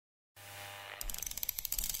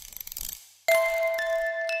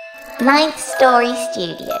Ninth Story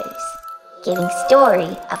Studios, giving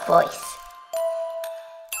story a voice.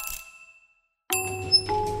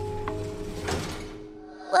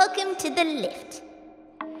 Welcome to the lift.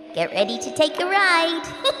 Get ready to take a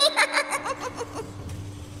ride.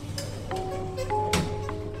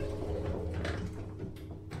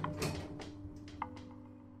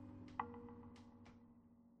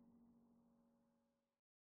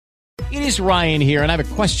 It is Ryan here, and I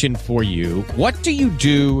have a question for you. What do you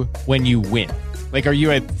do when you win? Like, are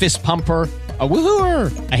you a fist pumper, a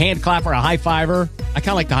woohooer, a hand clapper, a high fiver? I kind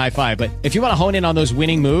of like the high five, but if you want to hone in on those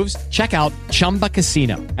winning moves, check out Chumba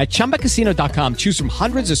Casino. At ChumbaCasino.com, choose from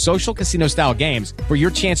hundreds of social casino-style games for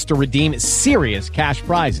your chance to redeem serious cash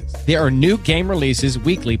prizes. There are new game releases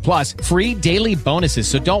weekly, plus free daily bonuses,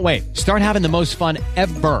 so don't wait. Start having the most fun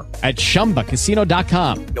ever at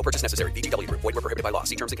ChumbaCasino.com. No purchase necessary. VGW Group. Void where prohibited by law.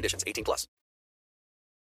 See terms and conditions. 18 plus.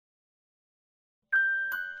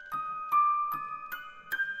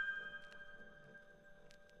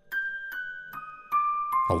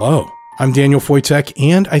 Hello, I'm Daniel Foytek,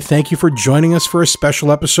 and I thank you for joining us for a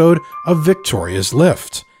special episode of Victoria's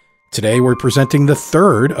Lift. Today we're presenting the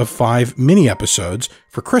third of 5 mini-episodes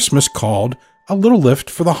for Christmas called A Little Lift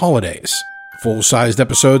for the Holidays. Full-sized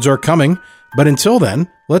episodes are coming, but until then,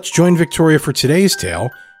 let's join Victoria for today's tale,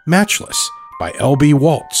 Matchless, by L.B.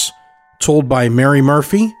 Waltz, told by Mary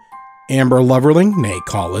Murphy, Amber Loverling, née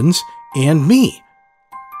Collins, and me.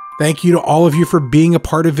 Thank you to all of you for being a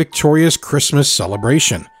part of Victoria's Christmas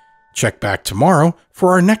celebration. Check back tomorrow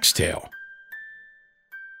for our next tale.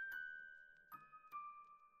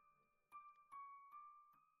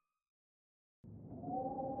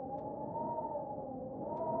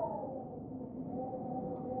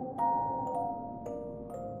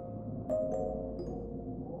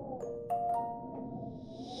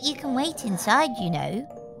 You can wait inside, you know.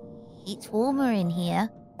 It's warmer in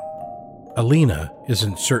here. Alina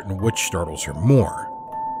isn't certain which startles her more,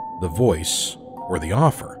 the voice or the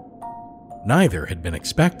offer. Neither had been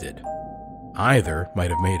expected. Either might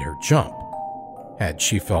have made her jump, had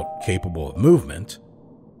she felt capable of movement.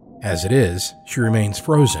 As it is, she remains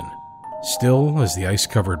frozen, still as the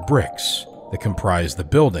ice-covered bricks that comprise the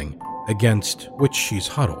building against which she's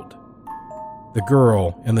huddled. The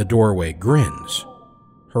girl in the doorway grins,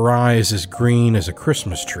 her eyes as green as a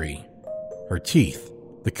Christmas tree, her teeth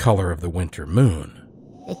the color of the winter moon.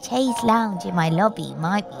 The chaise lounge in my lobby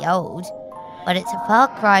might be old, but it's a far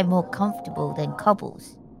cry more comfortable than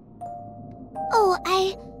cobbles. Oh,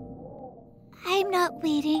 I'm not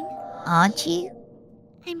waiting. Aren't you?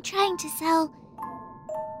 I'm trying to sell.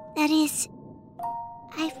 That is,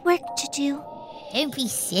 I've work to do. Don't be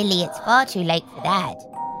silly, it's far too late for that.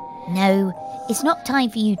 No, it's not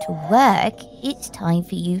time for you to work, it's time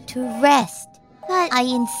for you to rest. But I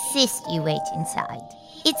insist you wait inside.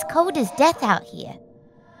 It's cold as death out here.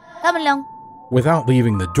 Come along. Without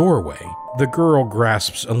leaving the doorway, the girl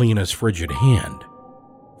grasps Alina's frigid hand.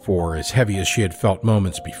 For as heavy as she had felt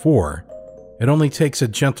moments before, it only takes a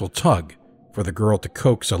gentle tug for the girl to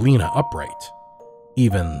coax Alina upright.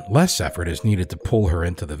 Even less effort is needed to pull her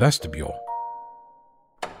into the vestibule.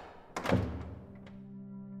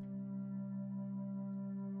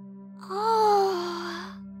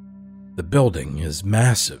 oh, The building is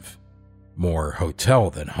massive, more hotel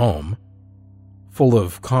than home, full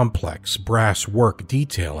of complex brass work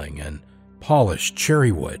detailing and polished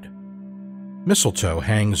cherry wood. Mistletoe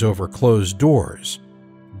hangs over closed doors,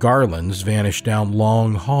 garlands vanish down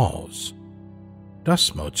long halls.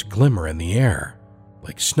 Dust motes glimmer in the air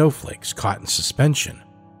like snowflakes caught in suspension.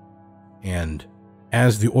 And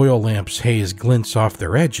as the oil lamps' haze glints off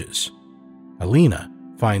their edges, Alina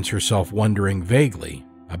finds herself wondering vaguely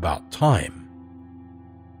about time.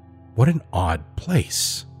 What an odd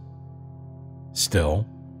place. Still,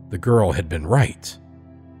 the girl had been right.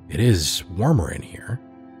 It is warmer in here.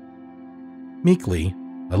 Meekly,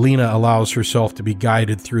 Alina allows herself to be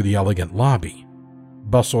guided through the elegant lobby,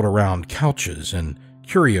 bustled around couches and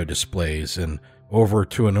curio displays and over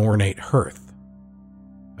to an ornate hearth.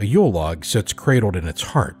 A Yule log sits cradled in its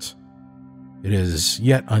heart. It is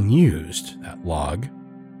yet unused, that log,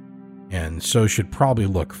 and so should probably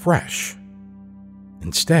look fresh.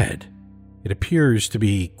 Instead, it appears to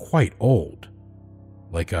be quite old,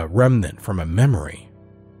 like a remnant from a memory,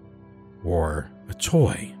 or a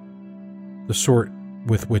toy, the sort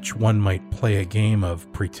with which one might play a game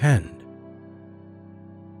of pretend.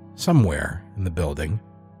 Somewhere in the building,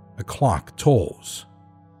 a clock tolls.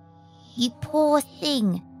 You poor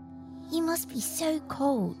thing. You must be so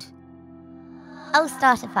cold. I'll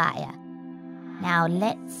start a fire. Now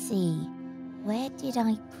let's see. Where did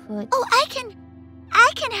I put... I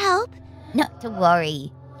can help. Not to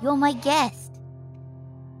worry. You're my guest.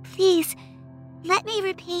 Please, let me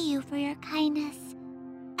repay you for your kindness.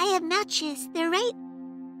 I have matches, they're right?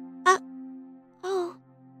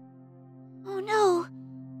 Oh no.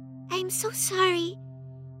 I'm so sorry.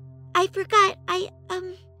 I forgot, I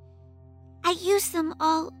used them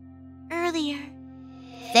all earlier.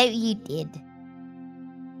 So you did.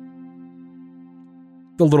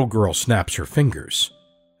 The little girl snaps her fingers,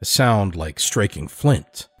 a sound like striking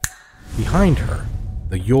flint. Behind her,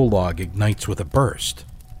 the Yule log ignites with a burst,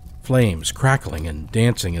 flames crackling and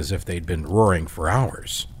dancing as if they'd been roaring for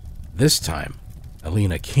hours. This time,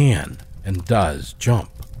 Alina can and does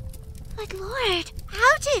jump. Good Lord,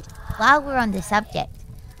 how did... While we're on the subject,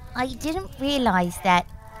 I didn't realize that,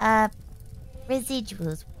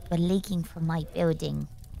 residuals were leaking from my building.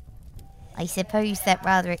 I suppose that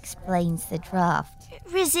rather explains the draft.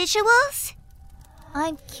 Residuals?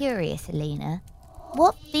 I'm curious, Alina.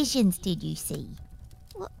 What visions did you see?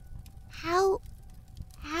 How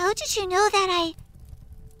did you know that I...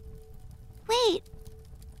 Wait,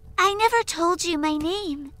 I never told you my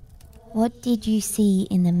name. What did you see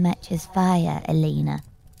in the Matchless fire, Alina?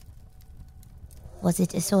 Was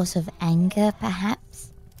it a source of anger,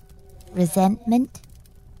 perhaps? Resentment?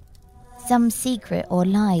 Some secret or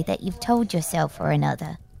lie that you've told yourself or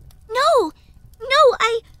another? No,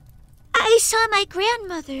 I saw my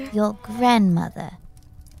grandmother. Your grandmother?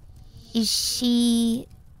 Is she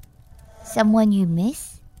someone you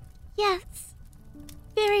miss? Yes,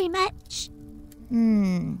 very much.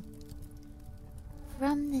 From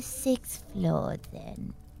the 6th floor,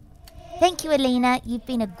 then. Thank you, Alina. You've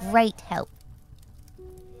been a great help.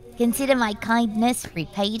 Consider my kindness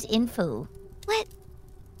repaid in full.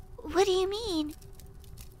 What do you mean?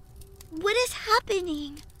 What is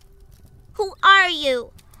happening? Who are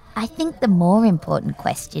you? I think the more important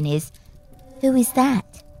question is, who is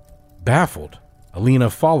that? Baffled, Alina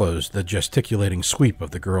follows the gesticulating sweep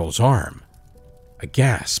of the girl's arm. A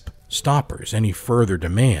gasp stoppers any further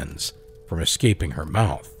demands from escaping her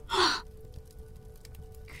mouth.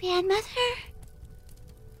 Grandmother?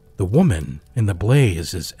 The woman in the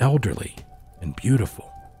blaze is elderly and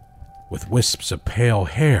beautiful, with wisps of pale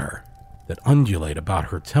hair that undulate about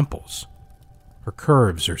her temples. Her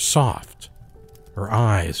curves are soft, her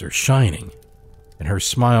eyes are shining, and her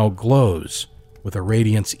smile glows with a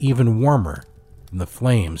radiance even warmer than the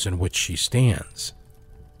flames in which she stands.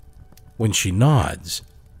 When she nods,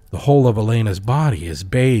 the whole of Elena's body is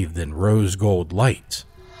bathed in rose gold light.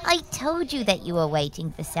 I told you that you were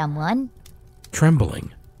waiting for someone.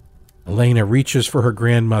 Trembling, Elena reaches for her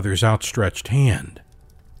grandmother's outstretched hand,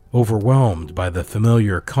 overwhelmed by the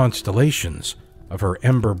familiar constellations of her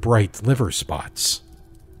ember-bright liver spots.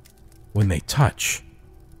 When they touch,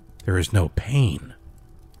 there is no pain.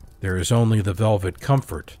 There is only the velvet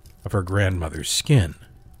comfort of her grandmother's skin.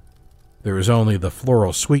 There is only the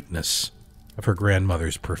floral sweetness of her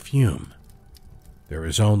grandmother's perfume. There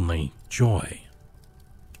is only joy.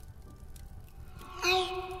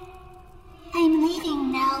 I'm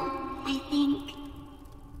leaving now, I think.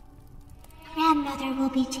 Grandmother will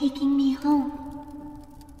be taking me home.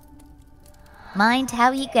 Mind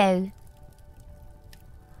how you go.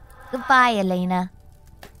 Goodbye, Alina.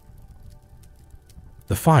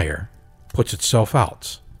 The fire puts itself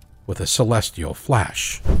out with a celestial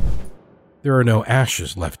flash. There are no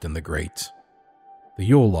ashes left in the grate. The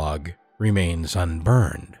Yule log remains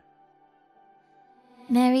unburned.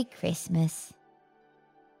 Merry Christmas.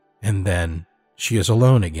 And then she is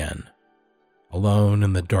alone again, alone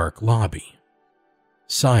in the dark lobby.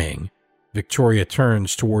 Sighing, Victoria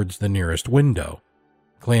turns towards the nearest window,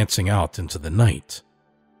 glancing out into the night.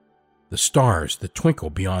 The stars that twinkle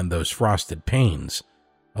beyond those frosted panes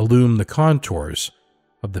illume the contours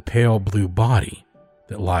of the pale blue body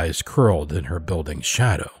that lies curled in her building's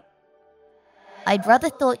shadow. I'd rather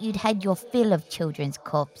thought you'd had your fill of children's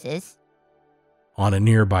corpses. On a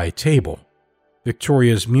nearby table,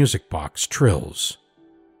 Victoria's music box trills.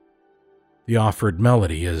 The offered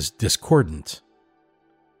melody is discordant,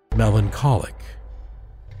 melancholic.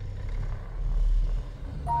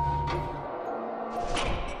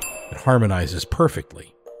 It harmonizes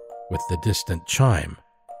perfectly with the distant chime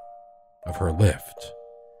of her lift.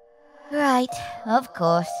 Right, of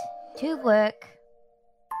course. To work.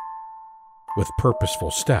 With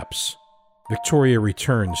purposeful steps, Victoria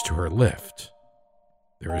returns to her lift.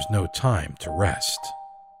 There is no time to rest.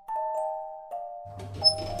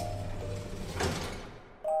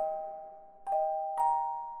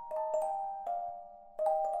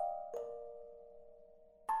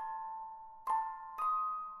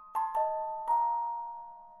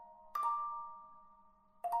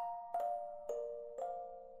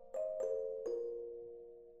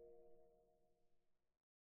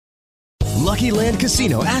 Lucky Land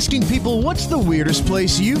Casino, asking people, what's the weirdest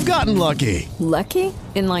place you've gotten lucky? Lucky?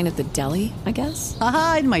 In line at the deli, I guess?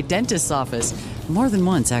 Aha, in my dentist's office. More than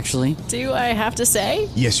once, actually. Do I have to say?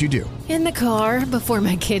 Yes, you do. In the car before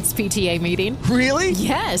my kids' PTA meeting. Really?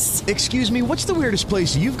 Yes. Excuse me, what's the weirdest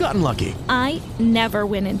place you've gotten lucky? I never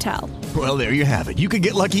win and tell. Well, there you have it. You can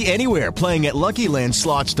get lucky anywhere, playing at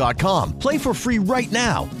LuckyLandSlots.com. Play for free right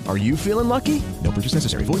now. Are you feeling lucky? No purchase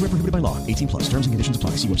necessary. Void where prohibited by law. 18 plus. Terms and conditions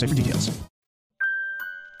apply. See website for details.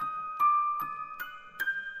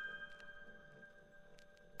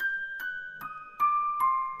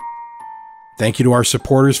 Thank you to our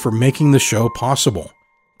supporters for making the show possible.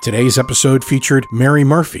 Today's episode featured Mary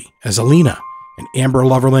Murphy as Alina and Amber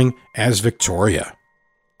Loverling as Victoria.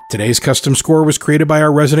 Today's custom score was created by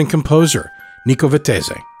our resident composer, Nico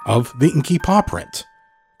Vitese of the Inky Paw Print.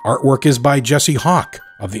 Artwork is by Jesse Hawk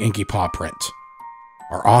of the Inky Paw Print.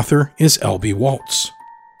 Our author is L.B. Waltz.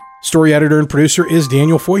 Story editor and producer is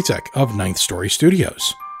Daniel Foytek of Ninth Story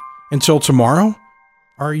Studios. Until tomorrow,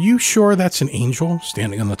 are you sure that's an angel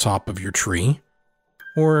standing on the top of your tree?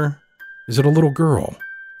 Or is it a little girl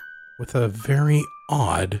with a very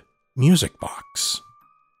odd music box?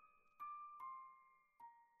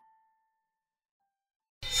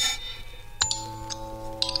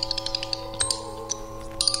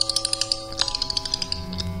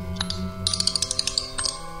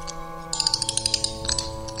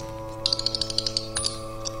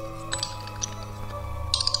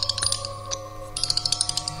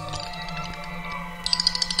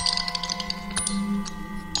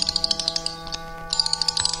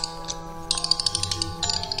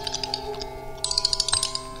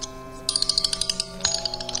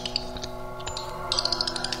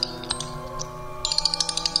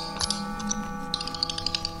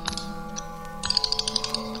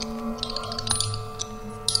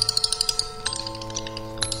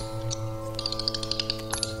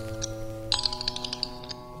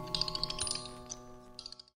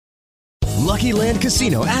 Lucky Land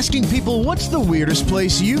Casino, asking people, what's the weirdest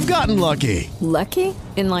place you've gotten lucky? Lucky?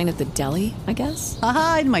 In line at the deli, I guess?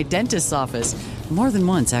 Aha, in my dentist's office. More than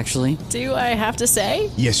once, actually. Do I have to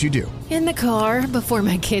say? Yes, you do. In the car before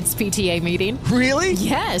my kids' PTA meeting. Really?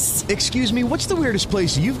 Yes. Excuse me, what's the weirdest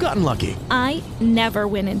place you've gotten lucky? I never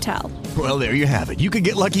win and tell. Well, there you have it. You can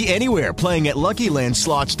get lucky anywhere, playing at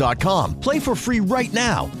LuckyLandSlots.com. Play for free right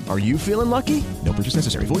now. Are you feeling lucky? No purchase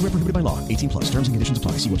necessary. Void where prohibited by law. 18 plus. Terms and conditions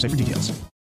apply. See website for details.